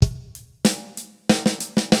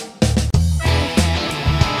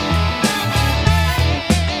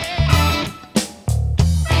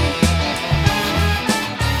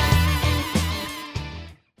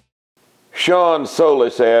Sean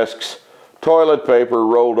Solis asks, toilet paper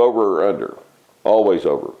rolled over or under? Always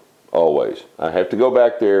over. Always. I have to go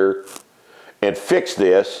back there and fix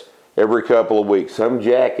this every couple of weeks. Some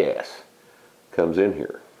jackass comes in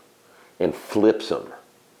here and flips them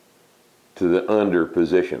to the under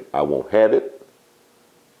position. I won't have it.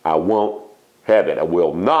 I won't have it. I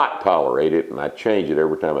will not tolerate it, and I change it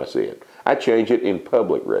every time I see it. I change it in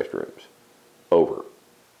public restrooms. Over.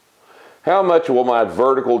 How much will my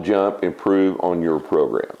vertical jump improve on your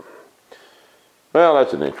program? Well,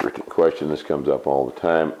 that's an interesting question. This comes up all the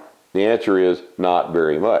time. The answer is not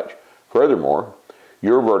very much. Furthermore,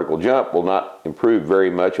 your vertical jump will not improve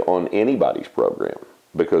very much on anybody's program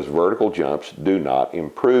because vertical jumps do not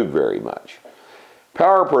improve very much.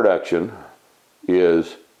 Power production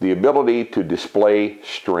is the ability to display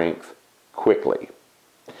strength quickly.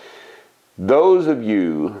 Those of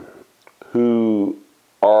you who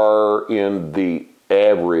are in the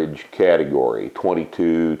average category,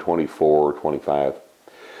 22, 24, 25,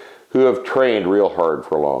 who have trained real hard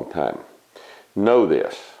for a long time, know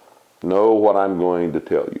this. Know what I'm going to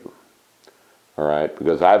tell you. All right?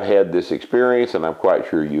 Because I've had this experience, and I'm quite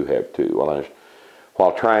sure you have too,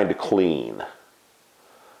 while trying to clean.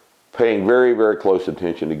 Paying very, very close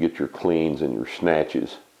attention to get your cleans and your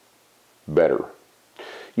snatches better.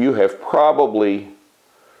 You have probably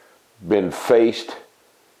been faced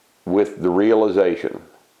with the realization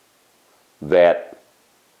that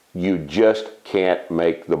you just can't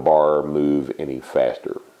make the bar move any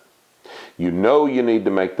faster. You know you need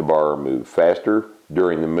to make the bar move faster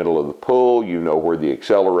during the middle of the pull. You know where the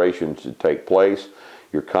acceleration should take place.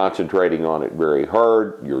 You're concentrating on it very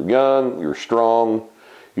hard. You're young, you're strong,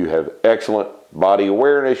 you have excellent body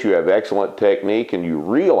awareness, you have excellent technique, and you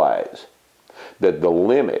realize that the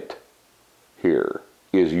limit here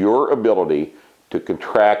is your ability to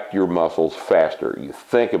contract your muscles faster. You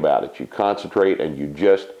think about it, you concentrate, and you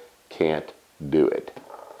just can't do it.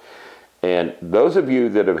 And those of you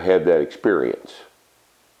that have had that experience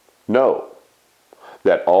know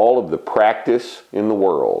that all of the practice in the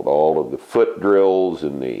world, all of the foot drills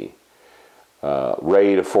and the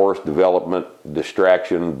rate of force development,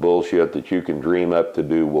 distraction, bullshit that you can dream up to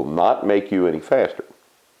do will not make you any faster.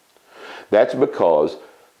 That's because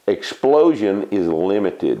explosion is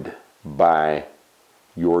limited by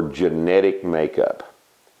your genetic makeup.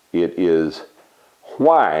 It is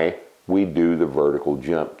why we do the vertical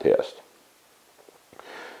jump test.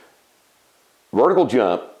 Vertical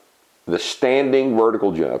jump, the standing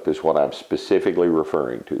vertical jump is what I'm specifically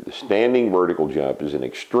referring to. The standing vertical jump is an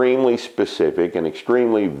extremely specific and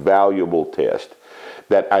extremely valuable test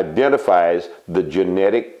that identifies the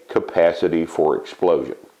genetic capacity for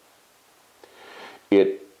explosion.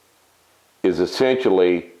 It is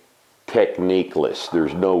essentially techniqueless.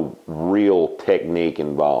 There's no real technique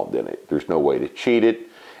involved in it. There's no way to cheat it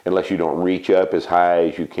unless you don't reach up as high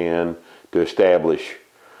as you can to establish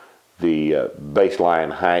the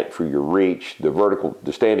baseline height for your reach.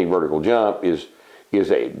 The standing vertical jump is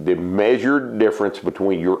the measured difference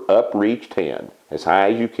between your upreached hand, as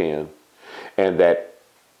high as you can, and that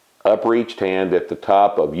upreached hand at the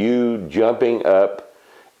top of you jumping up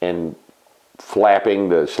and slapping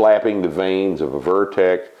the veins of a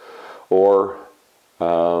vertex, or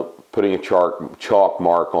putting a chalk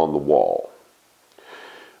mark on the wall.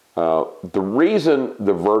 The reason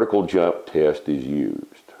the vertical jump test is used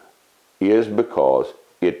is because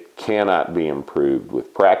it cannot be improved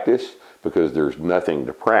with practice, because there's nothing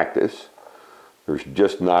to practice. There's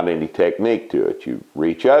just not any technique to it. You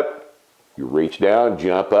reach up, you reach down,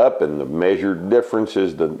 jump up, and the measured difference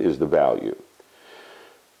is the value.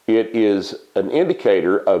 It is an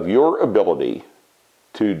indicator of your ability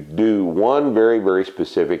to do one very, very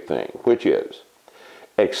specific thing, which is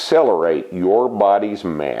accelerate your body's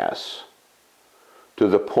mass to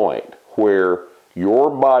the point where your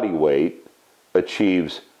body weight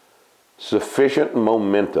achieves sufficient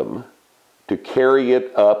momentum to carry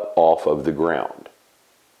it up off of the ground.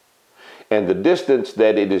 And the distance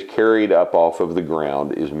that it is carried up off of the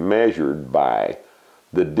ground is measured by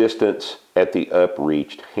the distance at the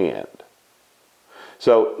upreached hand.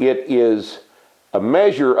 So it is a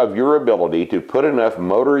measure of your ability to put enough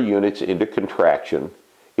motor units into contraction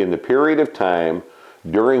in the period of time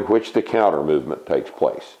during which the counter movement takes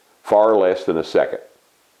place, far less than a second.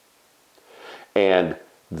 And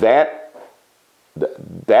that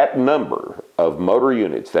number of motor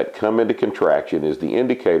units that come into contraction is the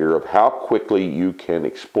indicator of how quickly you can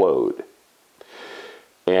explode.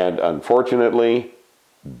 And unfortunately,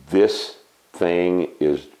 this thing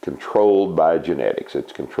is controlled by genetics.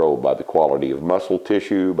 It's controlled by the quality of muscle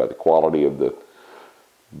tissue, by the quality of the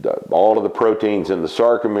all of the proteins in the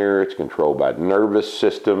sarcomere. It's controlled by nervous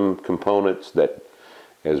system components that,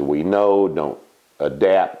 as we know, don't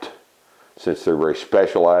adapt. Since they're very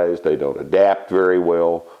specialized, they don't adapt very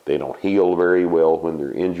well. They don't heal very well when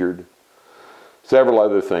they're injured. Several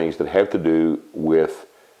other things that have to do with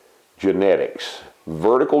genetics.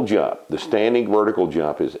 Vertical jump, the standing vertical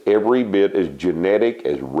jump, is every bit as genetic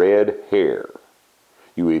as red hair.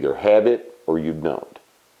 You either have it or you don't.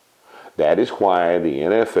 That is why the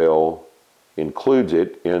NFL includes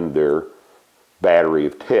it in their battery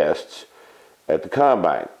of tests at the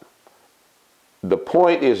combine. The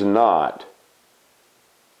point is not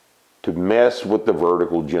to mess with the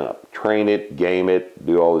vertical jump, train it, game it,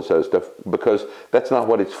 do all this other stuff, because that's not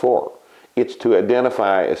what it's for. It's to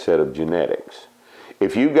identify a set of genetics.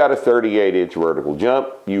 If you've got a 38-inch vertical jump,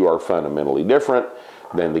 you are fundamentally different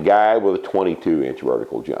than the guy with a 22-inch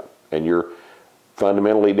vertical jump. And you're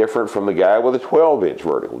fundamentally different from the guy with a 12-inch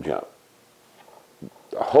vertical jump.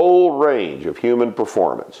 The whole range of human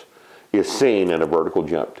performance is seen in a vertical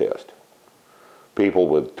jump test. People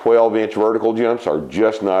with 12-inch vertical jumps are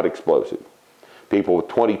just not explosive. People with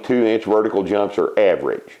 22-inch vertical jumps are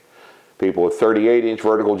average. People with 38-inch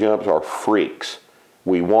vertical jumps are freaks.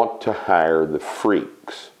 We want to hire the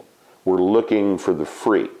freaks. We're looking for the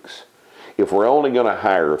freaks. If we're only going to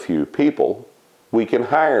hire a few people, we can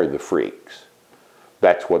hire the freaks.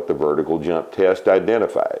 That's what the vertical jump test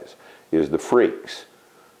identifies, is the freaks.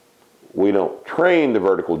 We don't train the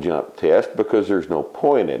vertical jump test because there's no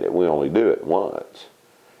point in it. We only do it once.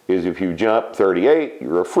 Is if you jump 38,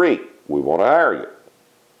 you're a freak. We want to hire you.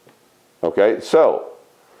 Okay, so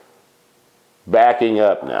backing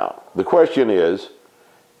up now. The question is,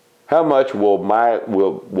 how much will my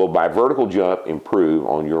vertical jump improve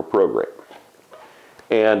on your program?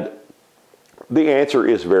 And the answer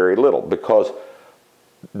is very little, because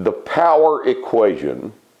the power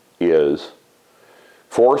equation is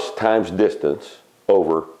force times distance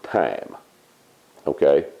over time.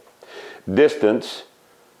 Okay? Distance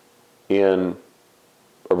in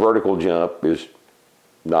a vertical jump is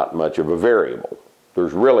not much of a variable.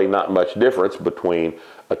 There's really not much difference between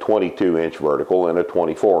a 22-inch vertical and a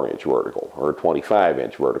 24-inch vertical, or a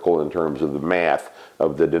 25-inch vertical in terms of the math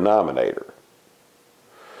of the denominator.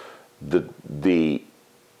 The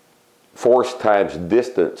force times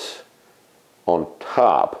distance on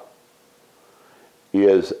top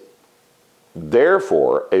is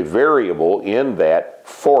therefore a variable in that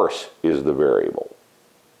force is the variable.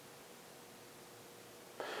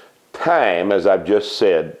 Time, as I've just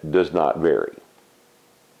said, does not vary.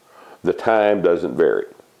 The time doesn't vary.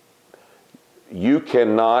 You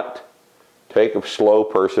cannot take a slow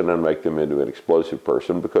person and make them into an explosive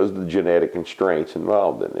person because of the genetic constraints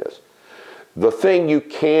involved in this. The thing you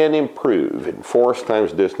can improve in force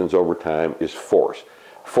times distance over time is force.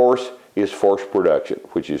 Force is force production,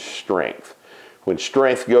 which is strength. When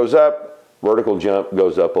strength goes up, vertical jump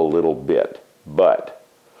goes up a little bit. But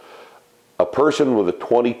a person with a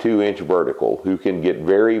 22-inch vertical who can get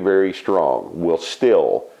very, very strong will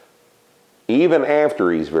still, even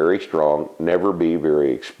after he's very strong, never be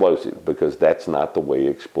very explosive, because that's not the way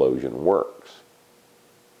explosion works.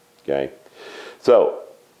 Okay? So,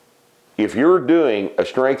 if you're doing a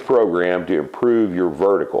strength program to improve your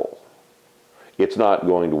vertical, it's not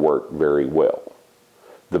going to work very well.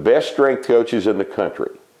 The best strength coaches in the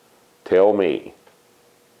country tell me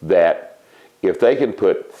that if they can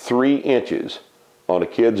put 3 inches on a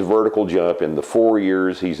kid's vertical jump in the 4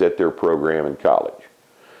 years he's at their program in college,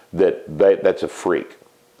 that's a freak.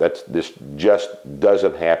 This just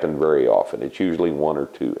doesn't happen very often. It's usually 1 or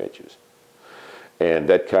 2 inches. And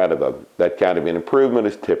that kind of an improvement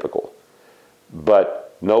is typical.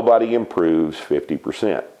 But nobody improves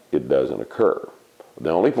 50%. It doesn't occur. The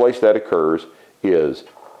only place that occurs is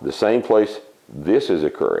the same place this is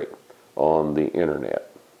occurring, on the internet.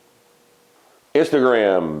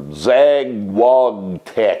 Instagram,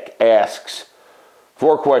 ZagWogTech asks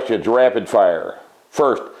 4 questions, rapid fire.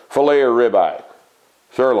 First, filet or ribeye?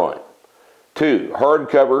 Sirloin. 2,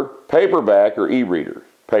 hardcover, paperback or e-reader?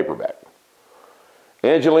 Paperback.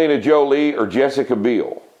 Angelina Jolie or Jessica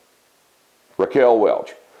Biel? Raquel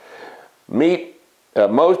Welch.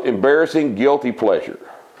 Most embarrassing guilty pleasure.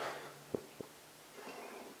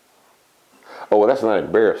 Oh, well, that's not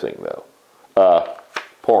embarrassing, though.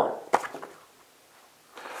 Porn.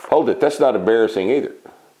 Hold it, that's not embarrassing either.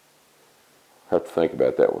 Have to think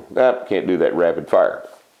about that one. Can't do that rapid fire.